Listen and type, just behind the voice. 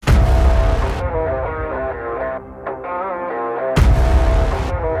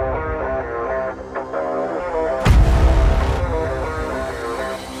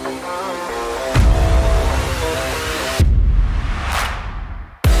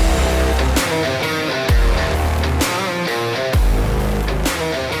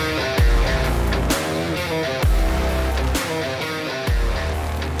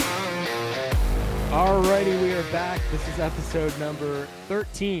episode number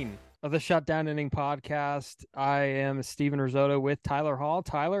 13 of the Shutdown Inning podcast. I am Steven Risotto with Tyler Hall.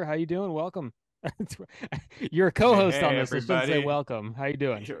 Tyler, how you doing? Welcome. You're a Hey, co-host on hey, this. I shouldn't say everybody. welcome. How you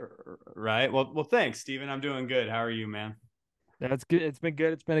doing? Right. Well, thanks, Steven. I'm doing good. How are you, man? That's good. It's been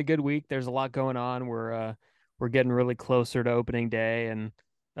good. It's been a good week. There's a lot going on. We're getting really closer to opening day. And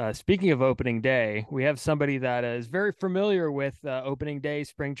speaking of opening day, we have somebody that is very familiar with opening day,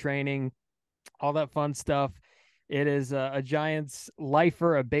 spring training, all that fun stuff. It is a Giants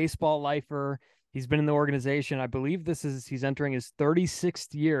lifer, a baseball lifer. He's been in the organization. I believe he's entering his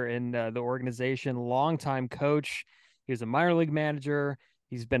 36th year in the organization. Longtime coach. He was a minor league manager.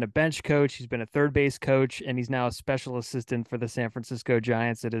 He's been a bench coach. He's been a third base coach, and he's now a special assistant for the San Francisco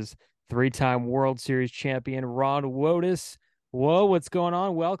Giants. It is three-time World Series champion Ron Wotus. Whoa, what's going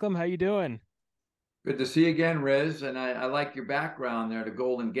on? Welcome. How you doing? Good to see you again, Riz. And I like your background there, the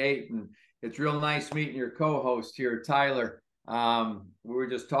Golden Gate. And it's real nice meeting your co-host here, Tyler. We were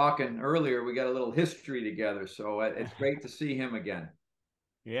just talking earlier. We got a little history together, so it's great to see him again.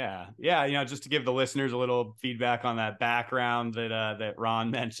 Yeah. Just to give the listeners a little feedback on that background that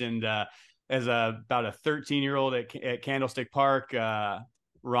Ron mentioned, as about a 13-year-old at Candlestick Park,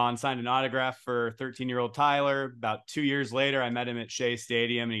 Ron signed an autograph for 13-year-old Tyler. About 2 years later, I met him at Shea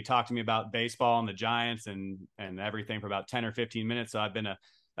Stadium, and he talked to me about baseball and the Giants and everything for about 10 or 15 minutes. So I've been a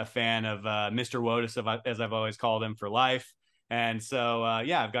fan of Mr. Wotus, as I've always called him, for life. And so,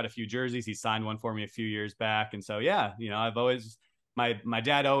 I've got a few jerseys. He signed one for me a few years back. And so, I've always my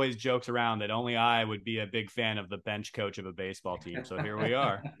dad always jokes around that only I would be a big fan of the bench coach of a baseball team. So here we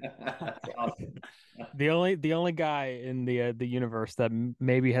are. That's awesome. The only guy in the universe that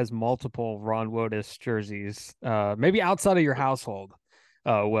maybe has multiple Ron Wotus jerseys, maybe outside of your household.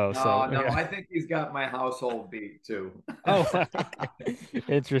 Oh, whoa. So No, yeah. I think he's got my household beat too. Oh, okay.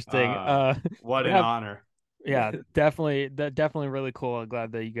 Interesting. What an Yeah, honor. yeah, definitely really cool. I'm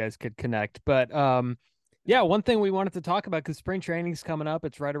glad that you guys could connect. But yeah, one thing we wanted to talk about, because spring training's coming up.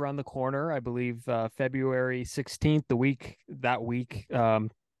 It's right around the corner. I believe February 16th, that week.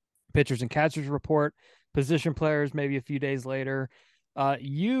 Pitchers and catchers report, position players maybe a few days later.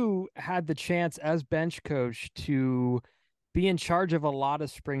 You had the chance as bench coach to be in charge of a lot of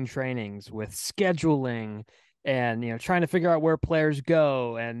spring trainings with scheduling and trying to figure out where players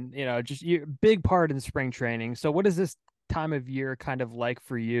go, and just big part in spring training. So what is this time of year kind of like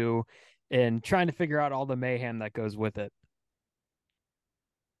for you and trying to figure out all the mayhem that goes with it?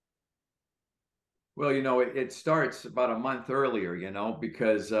 Well, it starts about a month earlier,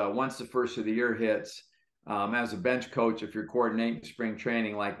 because once the first of the year hits, as a bench coach, if you're coordinating spring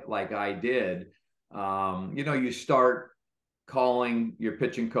training like I did, you start calling your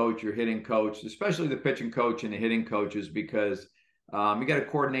pitching coach, your hitting coach, especially the pitching coach and the hitting coaches, because you got to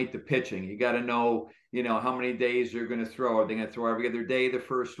coordinate the pitching. You got to know, how many days you're going to throw. Are they going to throw every other day the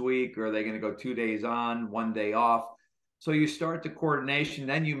first week, or are they going to go 2 days on, 1 day off? So you start the coordination,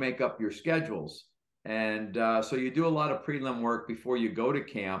 then you make up your schedules. And so you do a lot of prelim work before you go to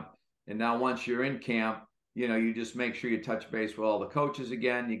camp. And now once you're in camp, you just make sure you touch base with all the coaches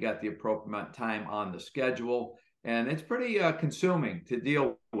again. You got the appropriate time on the schedule. And it's pretty consuming to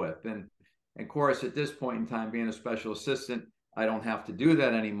deal with. And of course, at this point in time, being a special assistant, I don't have to do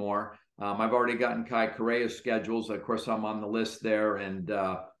that anymore. I've already gotten Kai Correa's schedules. Of course, I'm on the list there. And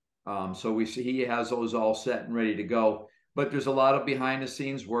so we see he has those all set and ready to go. But there's a lot of behind the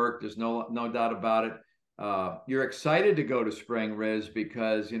scenes work. There's no doubt about it. You're excited to go to spring, Riz,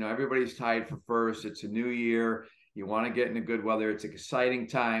 because everybody's tied for first. It's a new year. You want to get into good weather. It's an exciting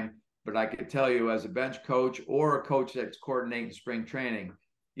time. But I can tell you, as a bench coach or a coach that's coordinating spring training,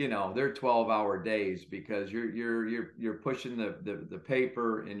 they're 12-hour days, because you're pushing the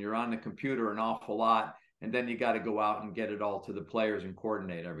paper and you're on the computer an awful lot, and then you got to go out and get it all to the players and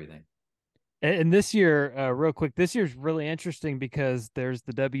coordinate everything. And this year, real quick, this year's really interesting because there's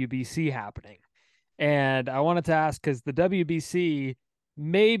the WBC happening. And I wanted to ask, because the WBC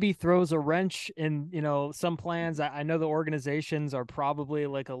maybe throws a wrench in, some plans. I know the organizations are probably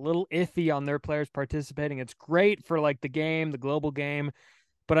like a little iffy on their players participating. It's great for like the game, the global game,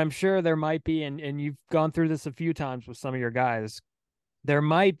 but I'm sure there might be, and you've gone through this a few times with some of your guys, there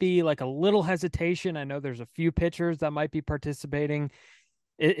might be like a little hesitation. I know there's a few pitchers that might be participating.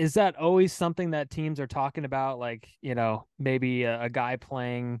 Is that always something that teams are talking about? Like, maybe a guy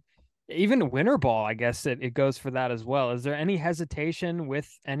playing even winter ball, I guess it goes for that as well. Is there any hesitation with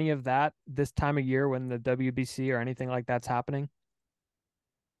any of that this time of year when the WBC or anything like that's happening?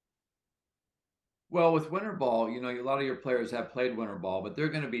 Well, with winter ball, a lot of your players have played winter ball, but they're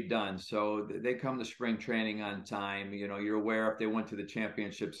going to be done. So they come to spring training on time. You're aware if they went to the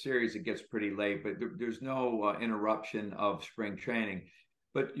championship series, it gets pretty late, but there's no interruption of spring training.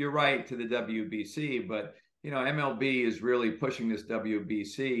 But you're right to the WBC, but MLB is really pushing this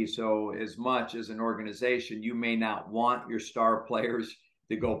WBC. So as much as an organization, you may not want your star players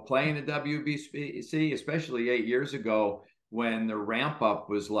to go play in the WBC, especially 8 years ago when the ramp up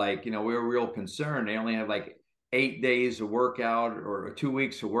was like, we were real concerned. They only had like 8 days of workout or 2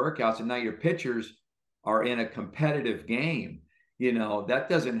 weeks of workouts, and now your pitchers are in a competitive game. That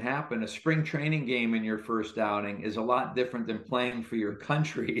doesn't happen. A spring training game in your first outing is a lot different than playing for your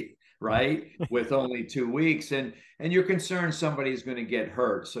country, right? With only 2 weeks, and you're concerned somebody's going to get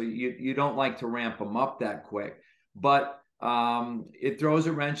hurt, so you don't like to ramp them up that quick. But it throws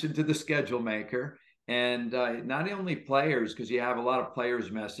a wrench into the schedule maker. And not only players, because you have a lot of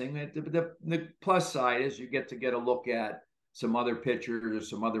players missing. The plus side is you get to get a look at some other pitchers or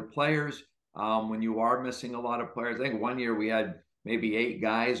some other players when you are missing a lot of players. I think one year we had maybe 8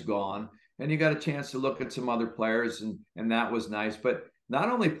 guys gone, and you got a chance to look at some other players, and that was nice. But not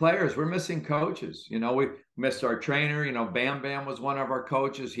only players, we're missing coaches. We missed our trainer. Bam Bam was one of our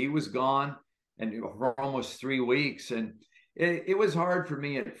coaches. He was gone, and for almost 3 weeks. And it was hard for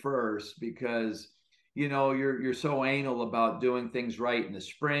me at first because you're so anal about doing things right in the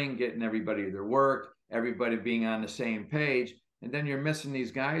spring, getting everybody to their work, everybody being on the same page, and then you're missing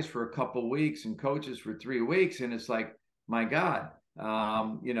these guys for a couple weeks and coaches for 3 weeks, and it's like, my God,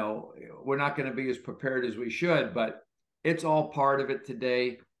 we're not going to be as prepared as we should, but it's all part of it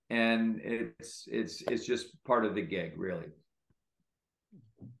today, and it's just part of the gig, really.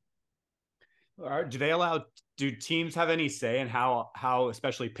 Do teams have any say in how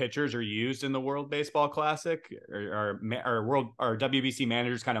especially pitchers are used in the World Baseball Classic? Are WBC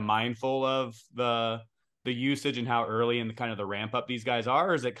managers kind of mindful of the usage and how early in the kind of the ramp up these guys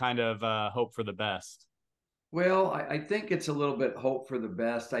are, or is it kind of hope for the best? Well, I think it's a little bit hope for the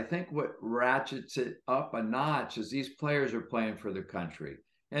best. I think what ratchets it up a notch is these players are playing for their country.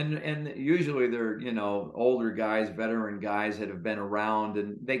 And usually they're, older guys, veteran guys that have been around,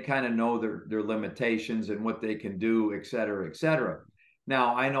 and they kind of know their limitations and what they can do, et cetera, et cetera.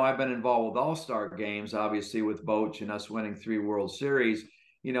 Now, I know I've been involved with all-star games, obviously with Boch and us winning 3 World Series.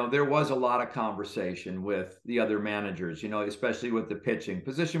 There was a lot of conversation with the other managers, especially with the pitching.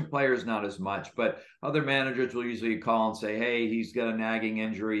 Position players, not as much, but other managers will usually call and say, hey, he's got a nagging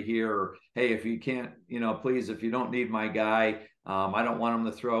injury here, or hey, if you can't, please, if you don't need my guy, I don't want him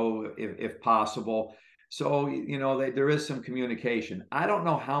to throw if possible. So, there is some communication. I don't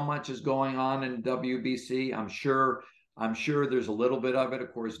know how much is going on in WBC. I'm sure there's a little bit of it.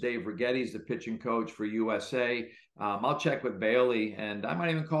 Of course, Dave Righetti's the pitching coach for USA. I'll check with Bailey, and I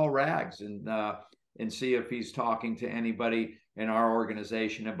might even call Rags and see if he's talking to anybody in our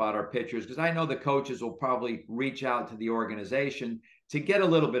organization about our pitchers, because I know the coaches will probably reach out to the organization to get a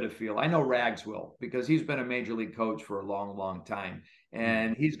little bit of feel. I know Rags will, because he's been a major league coach for a long, long time,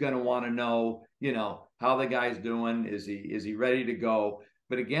 and he's going to want to know, how the guy's doing. Is he ready to go?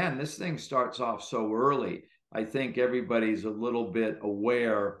 But again, this thing starts off so early. I think everybody's a little bit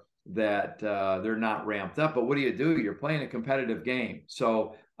aware that they're not ramped up. But what do? You're playing a competitive game.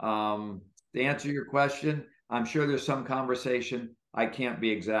 So to answer your question, I'm sure there's some conversation. I can't be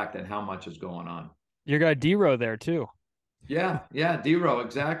exact on how much is going on. Your guy D-Row there too. Yeah, D-Row,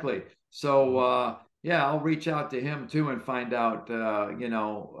 exactly. So yeah, I'll reach out to him too and find out.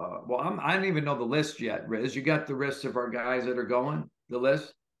 Well, I don't even know the list yet. Riz, you got the list of our guys that are going? The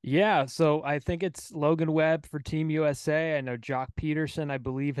list? Yeah, so I think it's Logan Webb for Team USA. I know Jock Peterson, I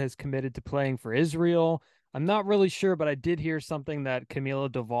believe, has committed to playing for Israel. I'm not really sure, but I did hear something that Camilo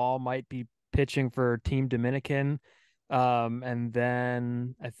Doval might be pitching for Team Dominican. And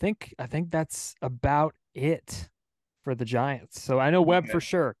then I think that's about it for the Giants. So I know Webb for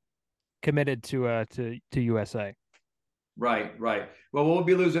sure committed to USA. Right. Well, we'll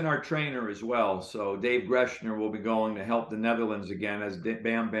be losing our trainer as well. So Dave Greshner will be going to help the Netherlands again, as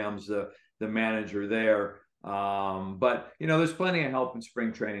Bam Bam's the manager there. But there's plenty of help in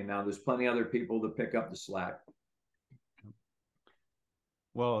spring training now. There's plenty of other people to pick up the slack.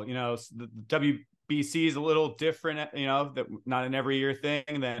 Well, the WBC is a little different, that not an every year thing,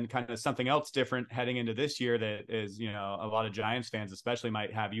 then kind of something else different heading into this year that is, a lot of Giants fans especially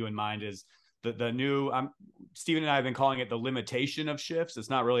might have you in mind is the new, Steven and I have been calling it the limitation of shifts. It's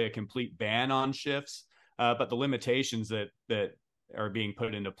not really a complete ban on shifts, but the limitations that are being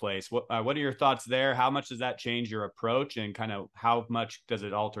put into place. What are your thoughts there? How much does that change your approach, and kind of how much does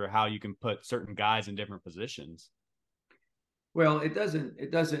it alter how you can put certain guys in different positions? Well,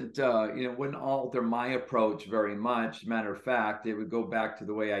 wouldn't alter my approach very much. Matter of fact, it would go back to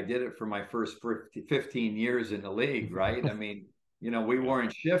the way I did it for my first 15 years in the league, right? I mean, we Yeah.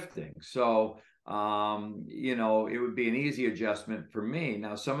 weren't shifting. So, it would be an easy adjustment for me.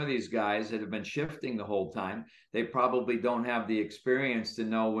 Now, some of these guys that have been shifting the whole time, they probably don't have the experience to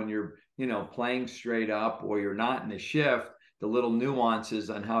know when you're, playing straight up or you're not in the shift, the little nuances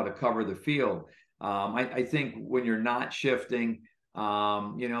on how to cover the field. I think when you're not shifting, a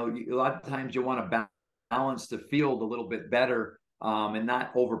lot of times you want to balance the field a little bit better, and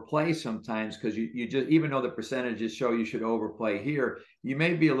not overplay sometimes, because you just, even though the percentages show you should overplay here, you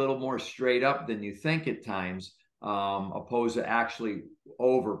may be a little more straight up than you think at times, opposed to actually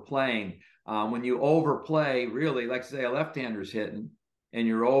overplaying. When you overplay, really, like say a left-hander's hitting and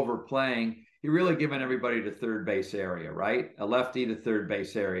you're overplaying, you're really giving everybody to third base area, right? A lefty to third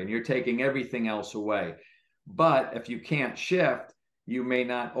base area, and you're taking everything else away. But if you can't shift, you may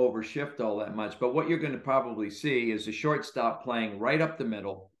not overshift all that much. But what you're going to probably see is the shortstop playing right up the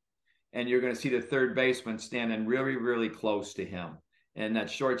middle, and you're going to see the third baseman standing really, really close to him. And that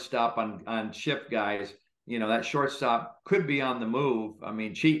shortstop on shift guys, that shortstop could be on the move. I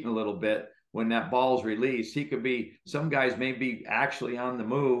mean, cheating a little bit when that ball's released. Some guys may be actually on the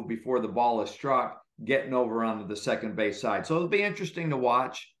move before the ball is struck, getting over onto the second base side. So it'll be interesting to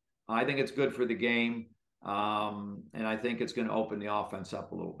watch. I think it's good for the game. And I think it's going to open the offense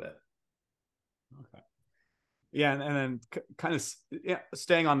up a little bit. Okay. Yeah, and then kind of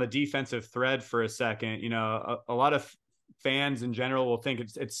staying on the defensive thread for a second, a lot of fans in general will think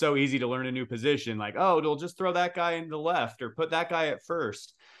it's so easy to learn a new position, like, oh, it'll just throw that guy in the left or put that guy at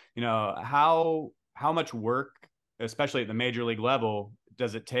first. How much work, especially at the major league level,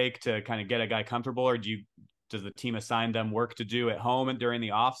 does it take to kind of get a guy comfortable, or does the team assign them work to do at home and during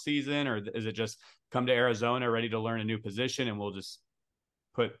the off season, or is it just come to Arizona ready to learn a new position and we'll just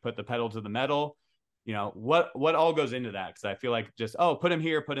put the pedal to the metal? What all goes into that? Because I feel like just, put him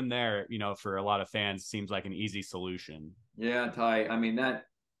here, put him there, for a lot of fans seems like an easy solution. Yeah, Ty, I mean,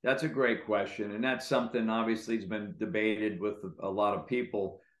 that's a great question, and that's something obviously has been debated with a lot of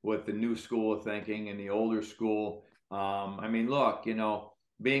people, with the new school of thinking and the older school. I mean, look,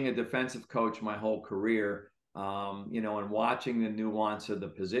 being a defensive coach my whole career, and watching the nuance of the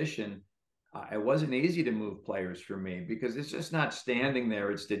position, it wasn't easy to move players for me, because it's just not standing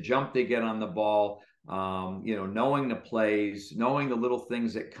there. It's the jump they get on the ball, knowing the plays, knowing the little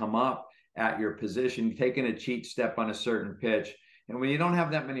things that come up at your position, taking a cheat step on a certain pitch. And when you don't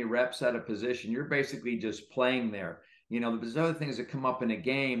have that many reps at a position, you're basically just playing there. There's other things that come up in a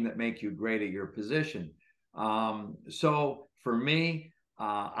game that make you great at your position. So for me,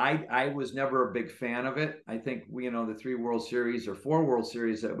 I was never a big fan of it. I think the 3 World Series or 4 World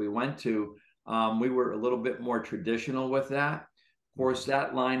Series that we went to, we were a little bit more traditional with that. Of course,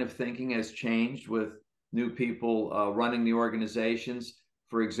 that line of thinking has changed with new people running the organizations.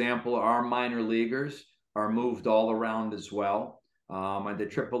 For example, our minor leaguers are moved all around as well. On the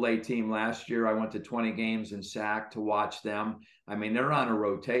AAA team last year, I went to 20 games in SAC to watch them. I mean, they're on a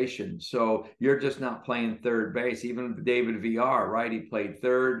rotation. So you're just not playing third base. Even David VR, right? He played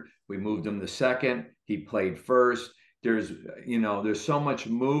third. We moved him to second. He played first. There's so much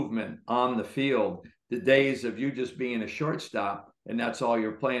movement on the field. The days of you just being a shortstop and that's all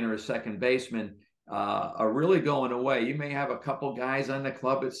you're playing, or a second baseman, are really going away. You may have a couple guys on the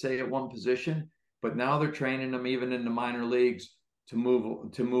club that stay at one position, but now they're training them even in the minor leagues to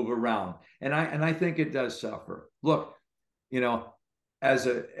move around. And I think it does suffer. Look, as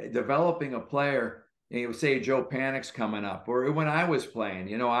developing a player, say Joe Panik's coming up, or when I was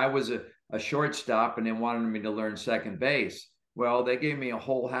playing, I was a shortstop and they wanted me to learn second base. Well, they gave me a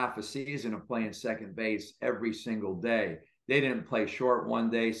whole half a season of playing second base every single day. They didn't play short one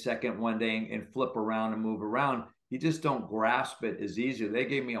day, second one day, and flip around and move around. You just don't grasp it as easy. They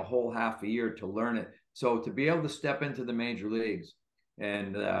gave me a whole half a year to learn it. So to be able to step into the major leagues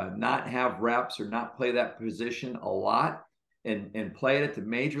and not have reps or not play that position a lot, and play it at the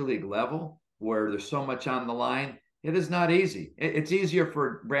major league level where there's so much on the line, it is not easy. It's easier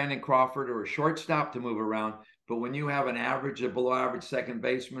for Brandon Crawford or a shortstop to move around. But when you have an average or below average second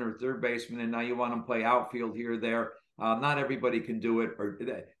baseman or third baseman, and now you want them to play outfield here or there, not everybody can do it, or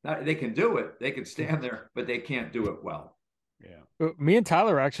they can do it. They can stand there, but they can't do it well. Yeah. Me and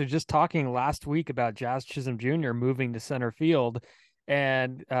Tyler were actually just talking last week about Jazz Chisholm Jr. moving to center field.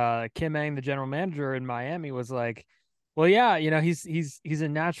 And Kim Ng, the general manager in Miami, was like, well, yeah, he's a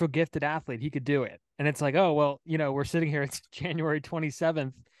natural gifted athlete. He could do it. And it's like, oh, well, we're sitting here. It's January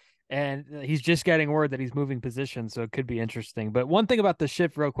 27th. And he's just getting word that he's moving positions. So it could be interesting. But one thing about the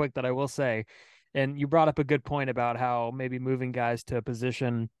shift real quick that I will say And you brought up a good point about how maybe moving guys to a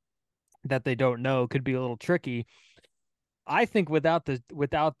position that they don't know could be a little tricky. I think without the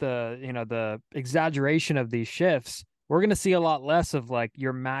the exaggeration of these shifts, we're going to see a lot less of like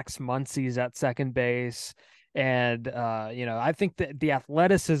your Max Muncies at second base. And I think that the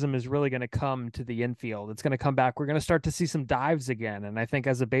athleticism is really going to come to the infield. It's going to come back. We're going to start to see some dives again. And I think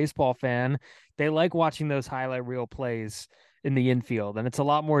as a baseball fan, they like watching those highlight reel plays in the infield. And it's a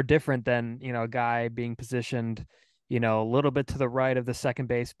lot more different than, a guy being positioned a little bit to the right of the second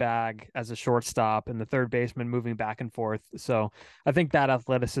base bag as a shortstop and the third baseman moving back and forth. So I think that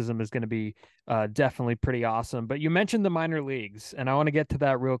athleticism is going to be definitely pretty awesome. But you mentioned the minor leagues, and I want to get to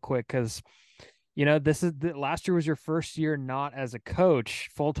that real quick because, last year was your first year not as a coach,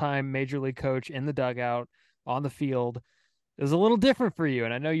 full-time major league coach in the dugout on the field. It was a little different for you.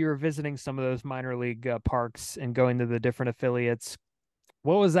 And I know you were visiting some of those minor league parks and going to the different affiliates.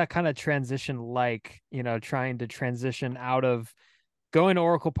 What was that kind of transition like, trying to transition out of going to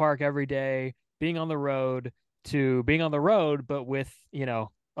Oracle Park every day, being on the road to being on the road, but with,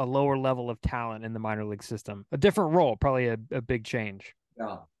 a lower level of talent in the minor league system, a different role, probably a big change.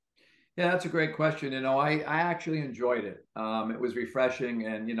 Yeah. Yeah, that's a great question. I actually enjoyed it. It was refreshing,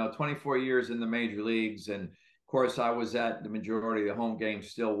 and 24 years in the major leagues, and of course I was at the majority of the home games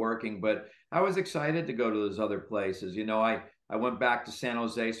still working, but I was excited to go to those other places. I went back to San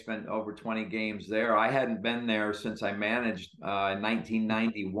Jose, spent over 20 games there. I hadn't been there since I managed in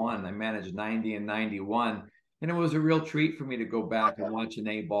 1991. I managed 90 and 91, and it was a real treat for me to go back and watch an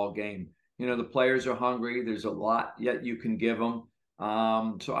A-ball game. The players are hungry. There's a lot yet you can give them.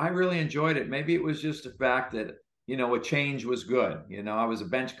 So I really enjoyed it. Maybe it was just the fact that, a change was good. I was a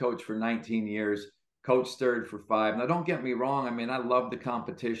bench coach for 19 years, coached third for 5. Now, don't get me wrong. I mean, I love the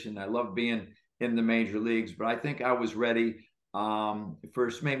competition. I love being in the major leagues, but I think I was ready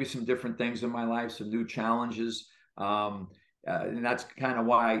for maybe some different things in my life, some new challenges. And that's kind of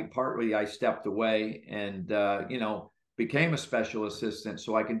why partly I stepped away and, became a special assistant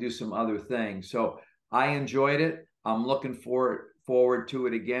so I can do some other things. So I enjoyed it. I'm looking forward to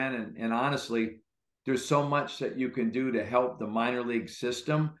it again. And honestly, there's so much that you can do to help the minor league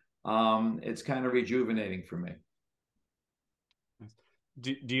system. It's kind of rejuvenating for me.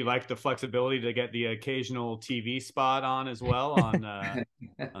 Do you like the flexibility to get the occasional TV spot on as well on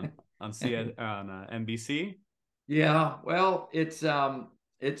NBC? Yeah, well, it's a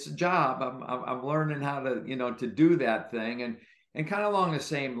job. I'm learning how to to do that thing, and kind of along the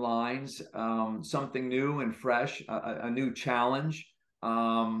same lines, something new and fresh, a new challenge.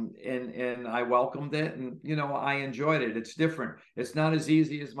 And I welcomed it, and I enjoyed it. It's different. It's not as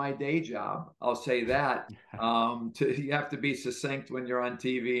easy as my day job, I'll say that. You have to be succinct when you're on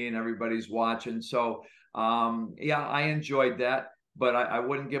TV and everybody's watching. So yeah, I enjoyed that, but I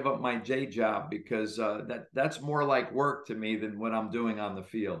wouldn't give up my day job because that's more like work to me than what I'm doing on the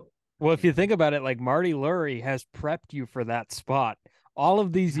field. Well, if you think about it, like Marty Lurie has prepped you for that spot all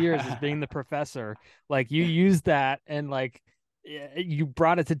of these years as being the professor. Like you used that and like you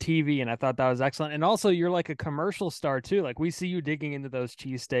brought it to TV, and I thought that was excellent. And also, you're like a commercial star too. Like we see you digging into those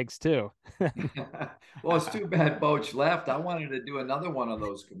cheesesteaks too. Well, it's too bad Boach left. I wanted to do another one of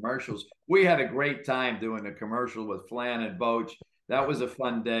those commercials. We had a great time doing a commercial with Flan and Boach. That was a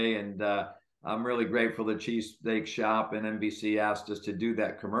fun day, and I'm really grateful the Cheesesteak Shop and NBC asked us to do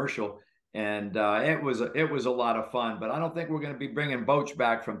that commercial. And it was a lot of fun, but I don't think we're going to be bringing Boach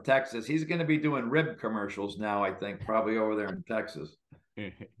back from Texas. He's going to be doing rib commercials now, I think, probably over there in Texas.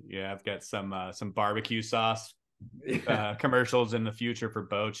 Yeah, I've got some barbecue sauce commercials in the future for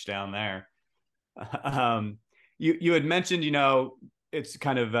Boach down there. You had mentioned, it's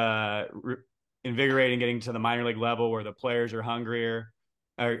kind of invigorating getting to the minor league level where the players are hungrier,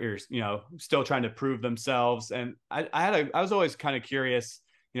 or still trying to prove themselves. And I was always kind of curious.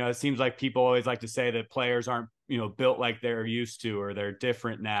 It seems like people always like to say that players aren't, built like they're used to, or they're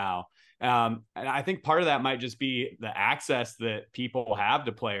different now. And I think part of that might just be the access that people have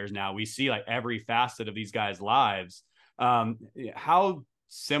to players now. We see like every facet of these guys' lives. How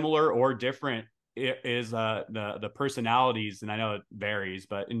similar or different is the personalities, and I know it varies,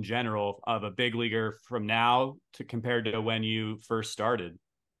 but in general, of a big leaguer from now to compared to when you first started?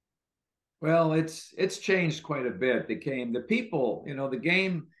 Well, it's changed quite a bit. The people,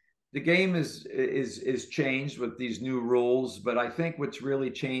 the game is changed with these new rules. But I think what's really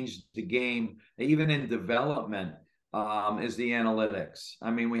changed the game, even in development, is the analytics.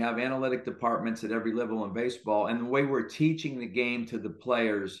 I mean, we have analytic departments at every level in baseball, and the way we're teaching the game to the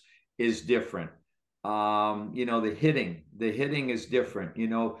players is different. The hitting is different.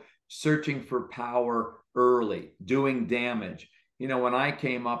 Searching for power early, doing damage. when I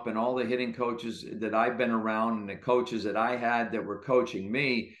came up and all the hitting coaches that I've been around and the coaches that I had that were coaching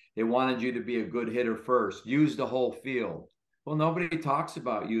me, they wanted you to be a good hitter first, use the whole field. Well, nobody talks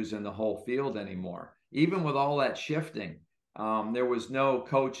about using the whole field anymore. Even with all that shifting, there was no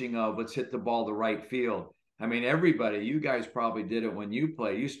coaching of let's hit the ball the right field. I mean, everybody, you guys probably did it when you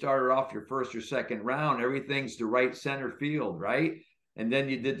played. You started off your first or second round, everything's to right center field, right? And then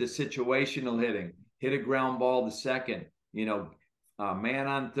you did the situational hitting, hit a ground ball to second, man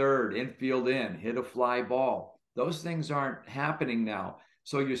on third, infield in, hit a fly ball. Those things aren't happening now.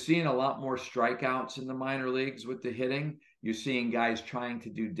 So you're seeing a lot more strikeouts in the minor leagues with the hitting. You're seeing guys trying to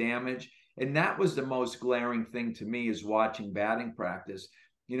do damage. And that was the most glaring thing to me is watching batting practice.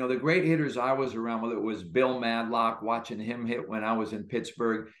 The great hitters I was around, whether it was Bill Madlock, watching him hit when I was in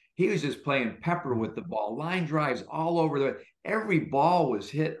Pittsburgh, he was just playing pepper with the ball, line drives all over every ball was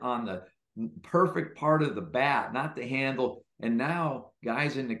hit on the perfect part of the bat, not the handle. And now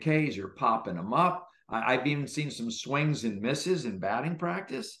guys in the K's are popping them up. I've even seen some swings and misses in batting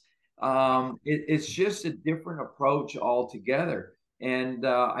practice. It's just a different approach altogether. And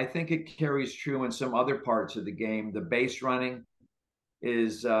I think it carries true in some other parts of the game. The base running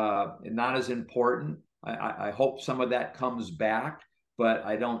is not as important. I hope some of that comes back, but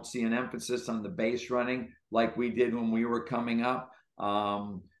I don't see an emphasis on the base running like we did when we were coming up.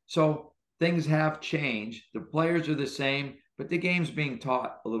 So things have changed. The players are the same, but the game's being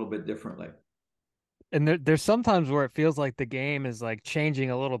taught a little bit differently. And there's sometimes where it feels like the game is like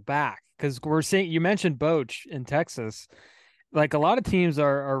changing a little back because we're seeing, you mentioned Boch in Texas. Like a lot of teams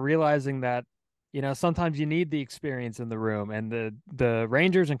are realizing that, sometimes you need the experience in the room. And the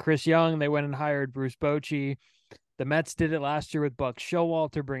Rangers and Chris Young, they went and hired Bruce Bochy. The Mets did it last year with Buck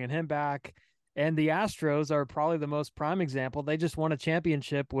Showalter, bringing him back. And the Astros are probably the most prime example. They just won a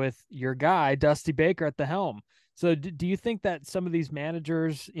championship with your guy, Dusty Baker, at the helm. So do you think that some of these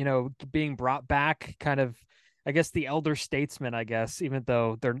managers, being brought back, kind of, I guess the elder statesmen, I guess, even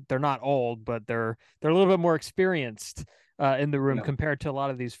though they're not old, but they're a little bit more experienced in the room Yeah. compared to a lot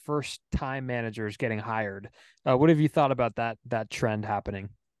of these first time managers getting hired. What have you thought about that trend happening?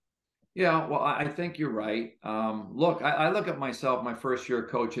 Yeah, well, I think you're right. Look, I look at myself, my first year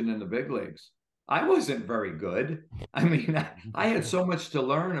coaching in the big leagues. I wasn't very good. I mean, I had so much to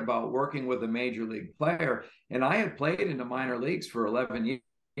learn about working with a major league player, and I had played in the minor leagues for 11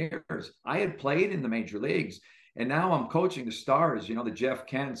 years. I had played in the major leagues, and now I'm coaching the stars, the Jeff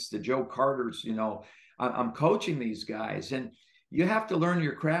Kents, the Joe Carters, I'm coaching these guys, and you have to learn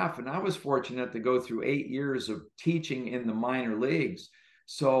your craft. And I was fortunate to go through 8 years of teaching in the minor leagues.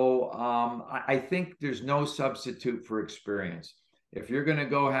 So I think there's no substitute for experience. If you're going to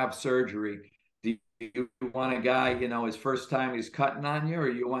go have surgery, do you want a guy, his first time he's cutting on you, or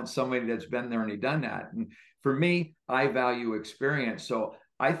you want somebody that's been there and he done that? And for me, I value experience. So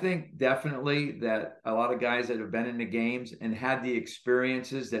I think definitely that a lot of guys that have been in the games and had the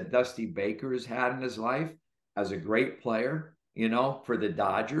experiences that Dusty Baker has had in his life as a great player, for the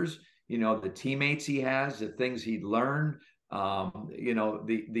Dodgers, the teammates he has, the things he learned,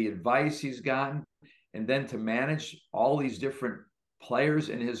 the advice he's gotten, and then to manage all these different players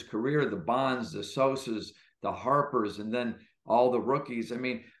in his career, the Bonds, the Sosas, the Harpers, and then all the rookies. I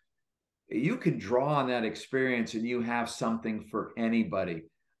mean, you can draw on that experience and you have something for anybody.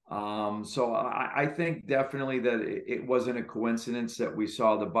 So I think definitely that it wasn't a coincidence that we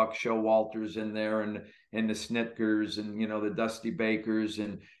saw the Buck Showalters in there and the Snitkers and the Dusty Bakers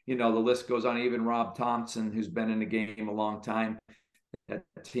and the list goes on. Even Rob Thompson, who's been in the game a long time, that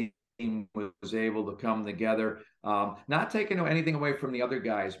team was able to come together. Not taking anything away from the other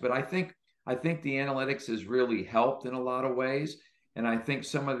guys, but I think the analytics has really helped in a lot of ways. And I think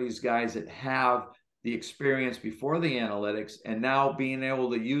some of these guys that have the experience before the analytics and now being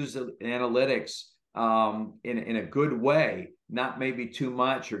able to use the analytics in a good way, not maybe too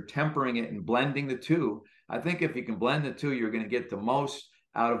much or tempering it and blending the two. I think if you can blend the two, you're going to get the most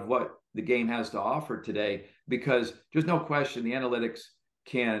out of what the game has to offer today, because there's no question the analytics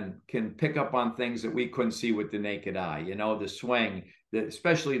can pick up on things that we couldn't see with the naked eye. The swing,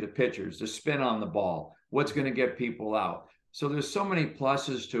 especially the pitchers, the spin on the ball, what's going to get people out. So there's so many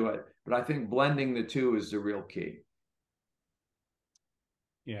pluses to it, but I think blending the two is the real key.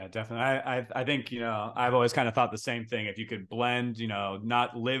 Yeah, definitely. I think, I've always kind of thought the same thing. If you could blend,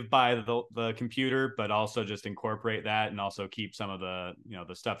 not live by the computer, but also just incorporate that and also keep some of the,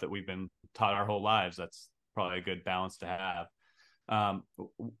 the stuff that we've been taught our whole lives, that's probably a good balance to have.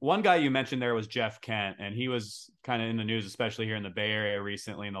 One guy you mentioned there was Jeff Kent, and he was kind of in the news, especially here in the Bay Area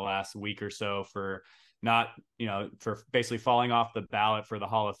recently in the last week or so for not, for basically falling off the ballot for the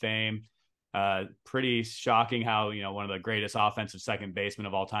Hall of Fame. Pretty shocking how, one of the greatest offensive second basemen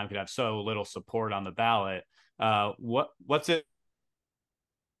of all time could have so little support on the ballot. What's it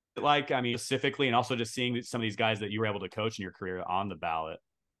like? I mean, specifically, and also just seeing some of these guys that you were able to coach in your career on the ballot.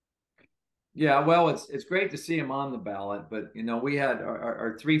 Yeah, well, it's great to see him on the ballot, but we had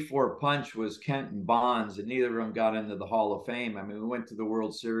our 3-4 punch was Kent and Bonds, and neither of them got into the Hall of Fame. I mean, we went to the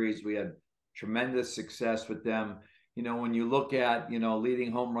World Series, we had tremendous success with them. When you look at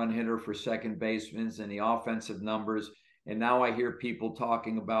leading home run hitter for second basemen and the offensive numbers, and now I hear people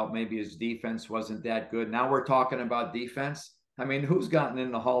talking about maybe his defense wasn't that good. Now we're talking about defense. I mean, who's gotten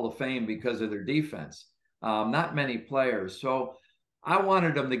in the Hall of Fame because of their defense? Not many players. So I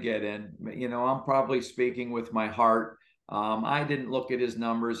wanted him to get in. I'm probably speaking with my heart. I didn't look at his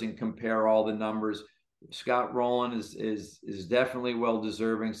numbers and compare all the numbers. Scott Rowland is definitely well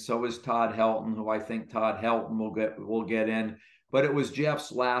deserving. So is Todd Helton, who I think Todd Helton will get in. But it was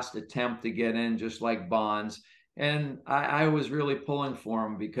Jeff's last attempt to get in, just like Bonds. And I was really pulling for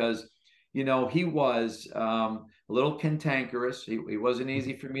him because, he was a little cantankerous. He wasn't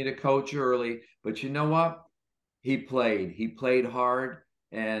easy for me to coach early. But you know what? He played hard,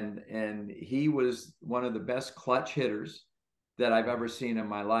 and he was one of the best clutch hitters that I've ever seen in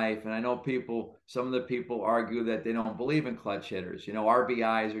my life. And I know some of the people argue that they don't believe in clutch hitters.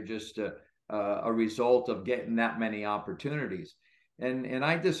 RBIs are just a result of getting that many opportunities. And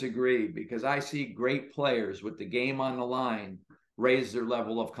I disagree, because I see great players with the game on the line raise their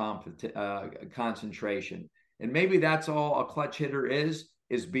level of concentration. And maybe that's all a clutch hitter is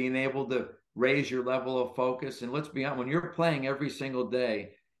being able to raise your level of focus. And let's be honest, when you're playing every single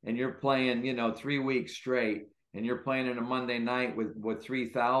day and you're playing, 3 weeks straight, and you're playing in a Monday night with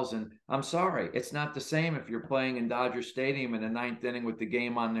 3,000, I'm sorry, it's not the same if you're playing in Dodger Stadium in the ninth inning with the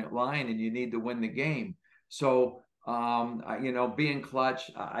game on the line and you need to win the game. So, being clutch,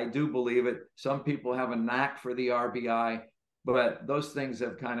 I do believe it. Some people have a knack for the RBI, but those things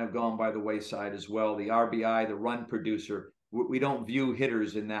have kind of gone by the wayside as well. The RBI, the run producer, we don't view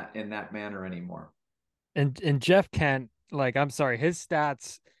hitters in that manner anymore. And Jeff Kent, like, I'm sorry, his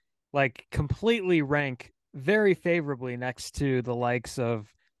stats like completely rank very favorably next to the likes of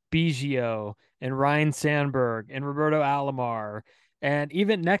Biggio and Ryan Sandberg and Roberto Alomar. And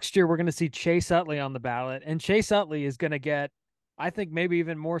even next year, we're going to see Chase Utley on the ballot. And Chase Utley is going to get, I think, maybe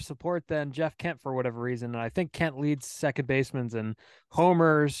even more support than Jeff Kent for whatever reason. And I think Kent leads second basemen in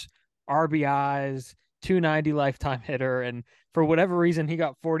homers, RBIs, 290 lifetime hitter. And for whatever reason, he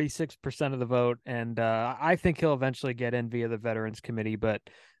got 46% of the vote. And I think he'll eventually get in via the Veterans Committee. But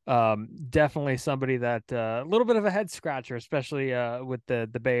definitely somebody that a little bit of a head scratcher, especially with the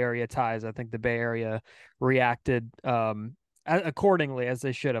Bay Area ties. I think the Bay Area reacted accordingly, as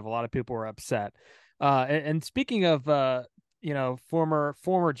they should have. A lot of people were upset. And speaking of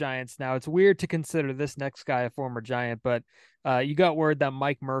former Giants, now it's weird to consider this next guy a former Giant, but you got word that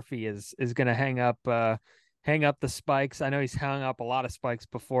Mike Murphy is going to hang up the spikes. I know he's hung up a lot of spikes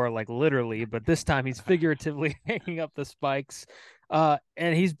before, like literally, but this time he's figuratively hanging up the spikes. And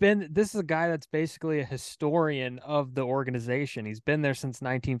this is a guy that's basically a historian of the organization. He's been there since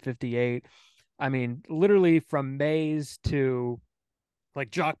 1958. I mean, literally from Mays to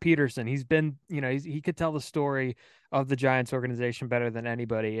like Jock Peterson. He's been, he could tell the story of the Giants organization better than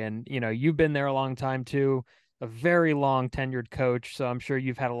anybody. And, you've been there a long time too, a very long tenured coach. So I'm sure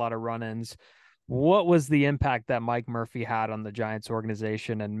you've had a lot of run-ins. What was the impact that Mike Murphy had on the Giants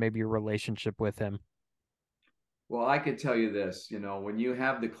organization and maybe your relationship with him? Well, I could tell you this, when you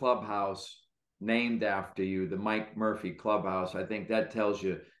have the clubhouse named after you, the Mike Murphy clubhouse, I think that tells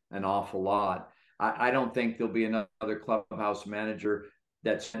you an awful lot. I don't think there'll be another clubhouse manager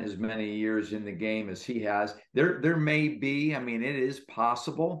that's spent as many years in the game as he has. There may be, I mean, it is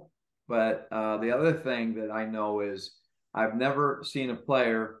possible, but the other thing that I know is I've never seen a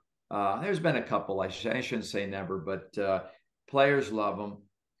player. There's been a couple, I shouldn't say never, but players love them.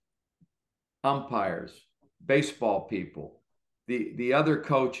 Umpires, baseball people, the other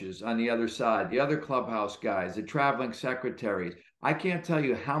coaches on the other side, the other clubhouse guys, the traveling secretaries. I can't tell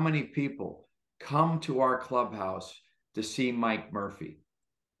you how many people come to our clubhouse to see Mike Murphy.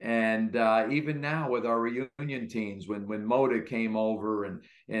 And even now with our reunion teams, when Moda came over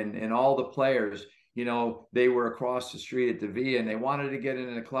and all the players, they were across the street at the V and they wanted to get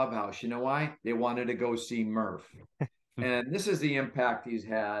into the clubhouse. You know why? They wanted to go see Murph. And this is the impact he's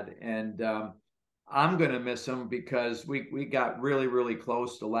had. And I'm going to miss him because we got really, really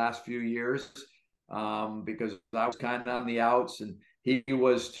close the last few years because I was kind of on the outs and he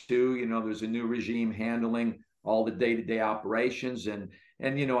was too. There's a new regime handling all the day-to-day operations and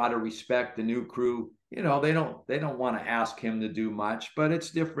out of respect, the new crew they don't want to ask him to do much, but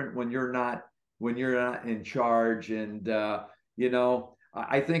it's different when you're not in charge. And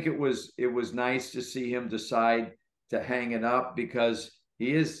I think it was nice to see him decide to hang it up, because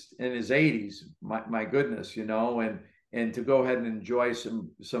he is in his 80s. My goodness, and to go ahead and enjoy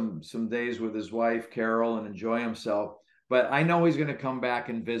some days with his wife Carol and enjoy himself. But I know he's going to come back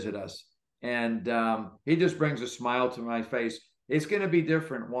and visit us, and he just brings a smile to my face. It's going to be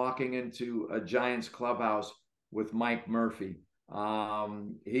different walking into a Giants clubhouse with Mike Murphy.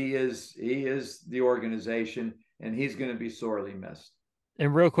 He is the organization, and he's going to be sorely missed.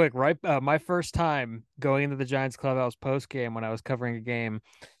 And real quick, right, my first time going into the Giants clubhouse post game when I was covering a game,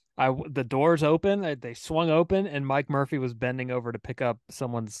 the doors open, they swung open, and Mike Murphy was bending over to pick up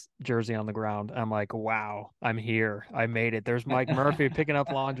someone's jersey on the ground. I'm like, wow, I'm here. I made it. There's Mike Murphy picking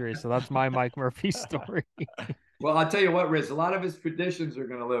up laundry. So that's my Mike Murphy story. Well, I'll tell you what, Riz, a lot of his traditions are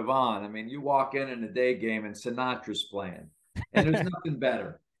going to live on. I mean, you walk in a day game and Sinatra's playing, and there's nothing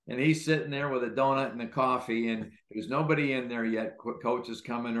better. And he's sitting there with a donut and a coffee, and there's nobody in there yet. Coach is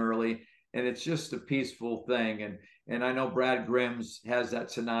coming early, and it's just a peaceful thing. And I know Brad Grims has that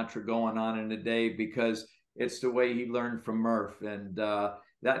Sinatra going on in the day, because it's the way he learned from Murph. And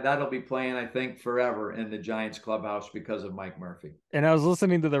that'll be playing, I think, forever in the Giants clubhouse because of Mike Murphy. And I was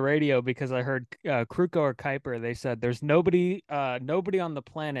listening to the radio because I heard Kruko or Kuiper. They said there's nobody on the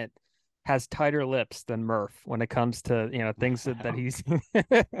planet has tighter lips than Murph when it comes to things that he's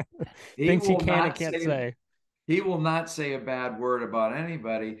things he can and can't say. He will not say a bad word about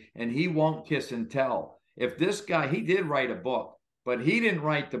anybody, and he won't kiss and tell. If this guy, he did write a book, but he didn't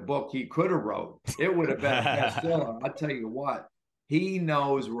write the book he could have wrote. It would have been a bestseller. I'll tell you what, he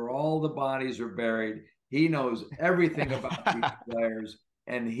knows where all the bodies are buried. He knows everything about these players,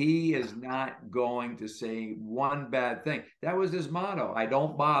 and he is not going to say one bad thing. That was his motto. I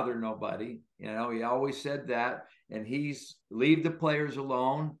don't bother nobody. He always said that, and he's leave the players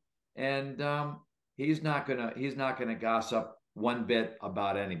alone. And he's not gonna gossip one bit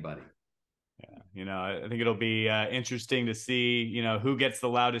about anybody. Yeah, I think it'll be interesting to see, who gets the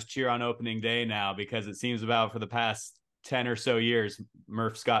loudest cheer on opening day now, because it seems about for the past 10 or so years,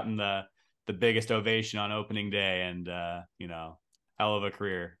 Murph's gotten the biggest ovation on opening day, and hell of a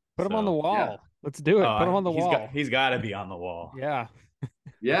career. Put him on the wall. Yeah. Let's do it. Put him on the wall. He's got to be on the wall. Yeah.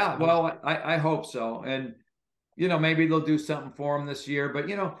 Yeah. Well, I hope so. And, maybe they'll do something for him this year. But,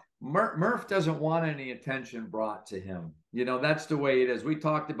 Murph doesn't want any attention brought to him. That's the way it is. We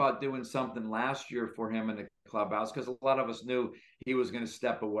talked about doing something last year for him in the clubhouse, because a lot of us knew he was going to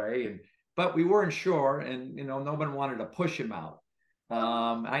step away. But we weren't sure. And, nobody wanted to push him out.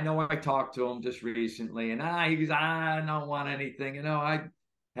 I know I talked to him just recently, and he goes, I don't want anything. I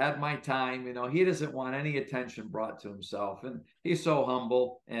had my time. He doesn't want any attention brought to himself, and he's so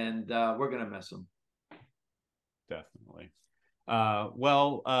humble, and we're going to miss him. Definitely.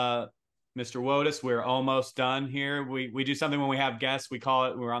 Mr. Wotus, we're almost done here. We do something when we have guests.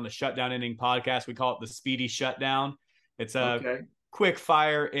 We're on the Shutdown Inning podcast. We call it the Speedy Shutdown. It's quick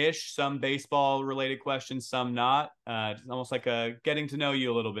fire-ish, some baseball related questions, some not. It's almost like getting to know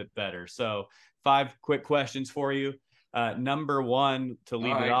you a little bit better. So 5 quick questions for you. Number 1, to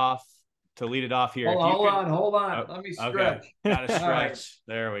lead it off here. Hold on. Let me stretch. Okay. Gotta stretch. Right.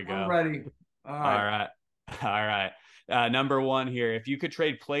 There we go. I'm ready. All right. Number 1 here. If you could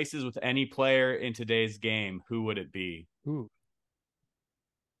trade places with any player in today's game, who would it be? Ooh.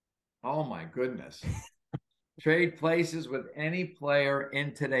 Oh my goodness. Trade places with any player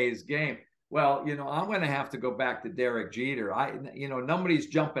in today's game. Well, I'm going to have to go back to Derek Jeter. Nobody's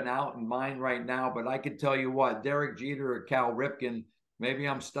jumping out in mind right now, but I could tell you what, Derek Jeter or Cal Ripken, maybe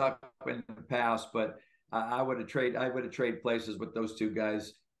I'm stuck in the past, but I would have traded places with those two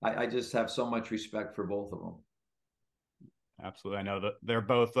guys. I just have so much respect for both of them. Absolutely. I know that they're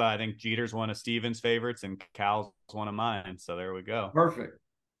both, I think Jeter's one of Steven's favorites and Cal's one of mine. So there we go. Perfect.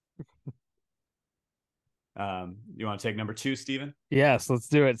 You want to take number 2, Steven? Yes, let's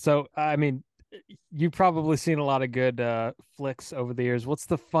do it. So, I mean, you've probably seen a lot of good flicks over the years. What's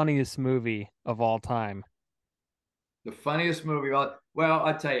the funniest movie of all time? The funniest movie? Well,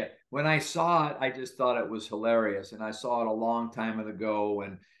 I'll tell you, when I saw it, I just thought it was hilarious. And I saw it a long time ago.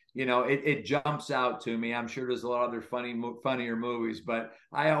 And, it jumps out to me. I'm sure there's a lot of other funnier movies, but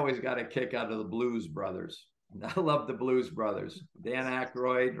I always got a kick out of the Blues Brothers. I love the Blues Brothers. Dan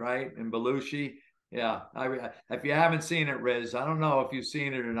Aykroyd, right? And Belushi. Yeah, if you haven't seen it, Riz, I don't know if you've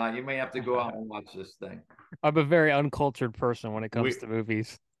seen it or not. You may have to go out and watch this thing. I'm a very uncultured person when it comes to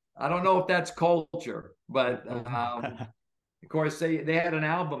movies. I don't know if that's culture, but of course they had an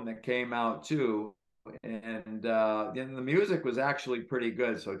album that came out too, and the music was actually pretty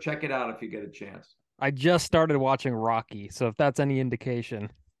good. So check it out if you get a chance. I just started watching Rocky, so if that's any indication.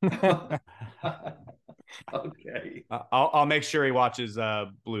 Okay. I'll make sure he watches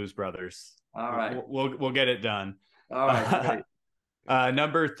Blues Brothers. All right. We'll get it done. All right. Great.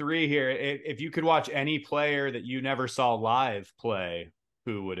 Number 3 here. If you could watch any player that you never saw live play,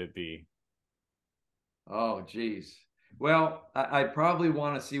 who would it be? Oh, geez. Well, I probably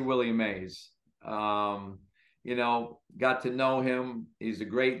want to see Willie Mays. Um, got to know him. He's a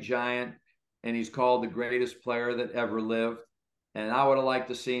great Giant, and he's called the greatest player that ever lived. And I would have liked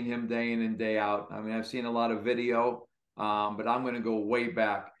to seen him day in and day out. I mean, I've seen a lot of video, but I'm going to go way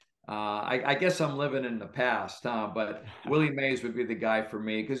back. I guess I'm living in the past, but Willie Mays would be the guy for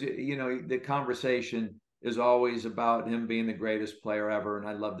me because, the conversation is always about him being the greatest player ever, and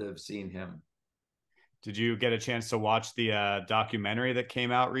I'd love to have seen him. Did you get a chance to watch the documentary that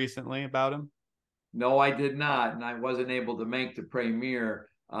came out recently about him? No, I did not, and I wasn't able to make the premiere,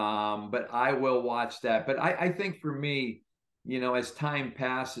 but I will watch that. But I think for me, as time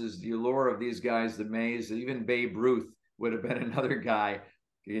passes, the allure of these guys, the Mays, even Babe Ruth would have been another guy.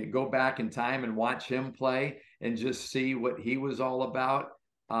 Go back in time and watch him play and just see what he was all about.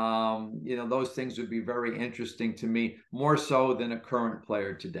 Those things would be very interesting to me, more so than a current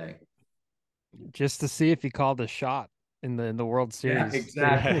player today. Just to see if he called a shot in the World Yeah, Series.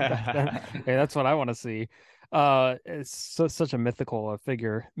 exactly. Hey, that's what I want to see. It's such a mythical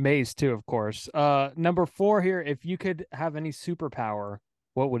figure. Mays too, of course. Number 4 here. If you could have any superpower,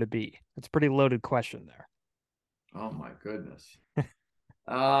 what would it be? It's a pretty loaded question there. Oh my goodness.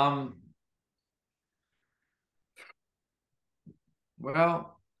 Um,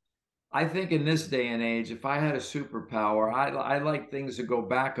 well, I think in this day and age, if I had a superpower, I like things to go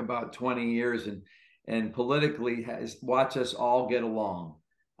back about 20 years and politically watch us all get along.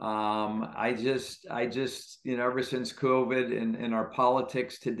 I just ever since COVID and our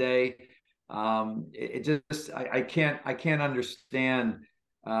politics today, I can't understand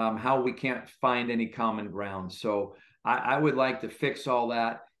how we can't find any common ground. So I would like to fix all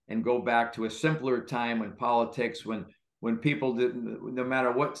that and go back to a simpler time when politics, when people didn't, no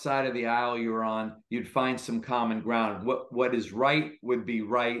matter what side of the aisle you're on, you'd find some common ground. What is right would be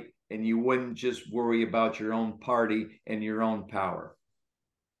right, and you wouldn't just worry about your own party and your own power.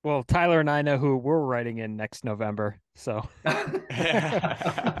 Well, Tyler and I know who we're writing in next November. So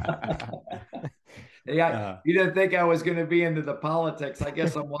Yeah, you didn't think I was going to be into the politics. I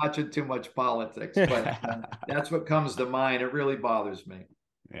guess I'm watching too much politics, but that's what comes to mind. It really bothers me.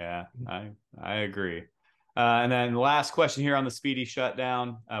 Yeah, I agree. And then the last question here on the speedy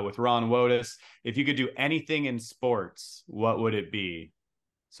shutdown with Ron Wotus. If you could do anything in sports, what would it be?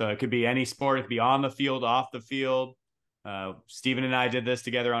 So it could be any sport. It could be on the field, off the field. Steven and I did this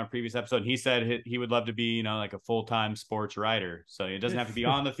together on a previous episode. And he said he would love to be, like a full-time sports writer. So it doesn't have to be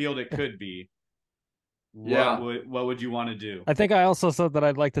on the field. It could be. Yeah. What would you want to do? I think I also said that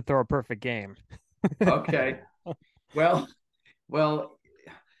I'd like to throw a perfect game. Okay. Well,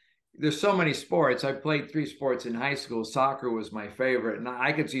 there's so many sports. I played 3 sports in high school. Soccer was my favorite, and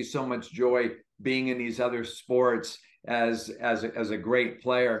I could see so much joy being in these other sports as a great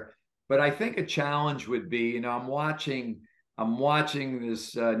player. But I think a challenge would be, I'm watching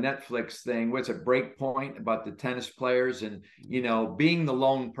this Netflix thing. What's it, Breakpoint, about the tennis players, and being the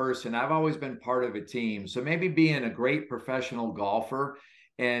lone person. I've always been part of a team, so maybe being a great professional golfer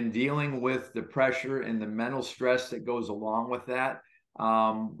and dealing with the pressure and the mental stress that goes along with that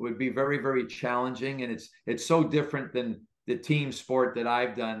would be very, very challenging. And it's so different than the team sport that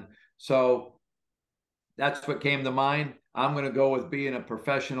I've done. So that's what came to mind. I'm going to go with being a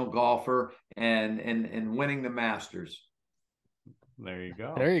professional golfer and winning the Masters. There you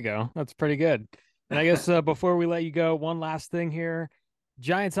go. There you go. That's pretty good. And I guess before we let you go, one last thing here.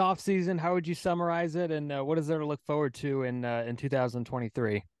 Giants off season, how would you summarize it? And what is there to look forward to in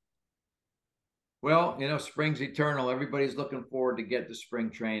 2023? Well, spring's eternal. Everybody's looking forward to get to spring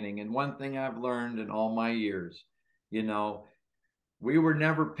training. And one thing I've learned in all my years, we were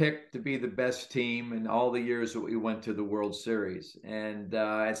never picked to be the best team in all the years that we went to the World Series. And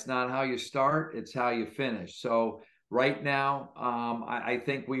it's not how you start, it's how you finish. So right now, I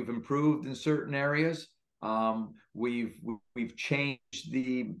think we've improved in certain areas. We've changed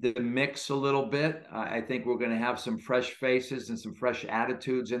the mix a little bit. I think we're going to have some fresh faces and some fresh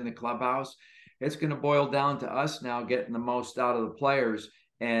attitudes in the clubhouse. It's going to boil down to us now getting the most out of the players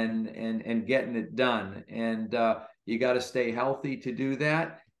and getting it done. And you got to stay healthy to do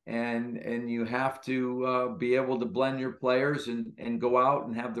that. And you have to be able to blend your players and go out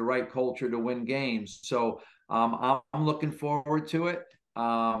and have the right culture to win games. So I'm looking forward to it.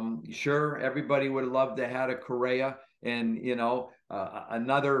 Sure, everybody would have loved to have had a Correa and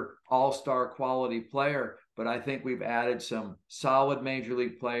another all-star quality player, but I think we've added some solid major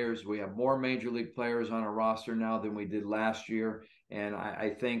league players. We have more major league players on our roster now than we did last year, and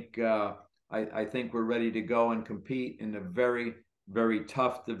I think I think we're ready to go and compete in a very, very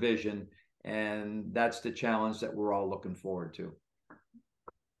tough division, and that's the challenge that we're all looking forward to.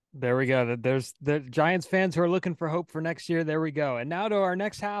 There we go. There's the Giants fans who are looking for hope for next year. There we go. And now to our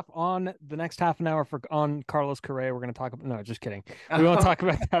next half, on the next half an hour on Carlos Correa. We're going to talk about, no, just kidding. We won't talk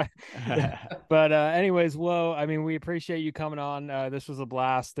about that. But anyways, Lo, I mean, we appreciate you coming on. This was a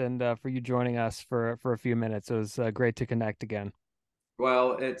blast, and for you joining us for a few minutes. It was great to connect again.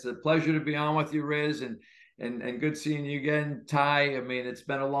 Well, it's a pleasure to be on with you, Riz, and good seeing you again, Ty. I mean, it's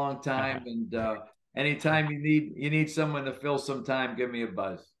been a long time, and anytime you need someone to fill some time, give me a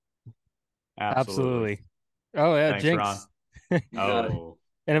buzz. Absolutely. Oh yeah, Thanks, Jinx. Ron.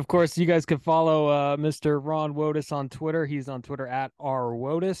 And of course, you guys can follow Mr. Ron Wotus on Twitter. He's on Twitter at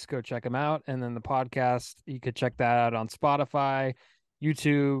rwotus. Go check him out. And then the podcast, you could check that out on Spotify,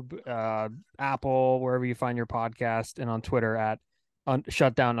 YouTube, Apple, wherever you find your podcast, and on Twitter at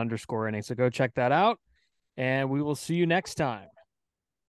shutdown_inning. So go check that out, and we will see you next time.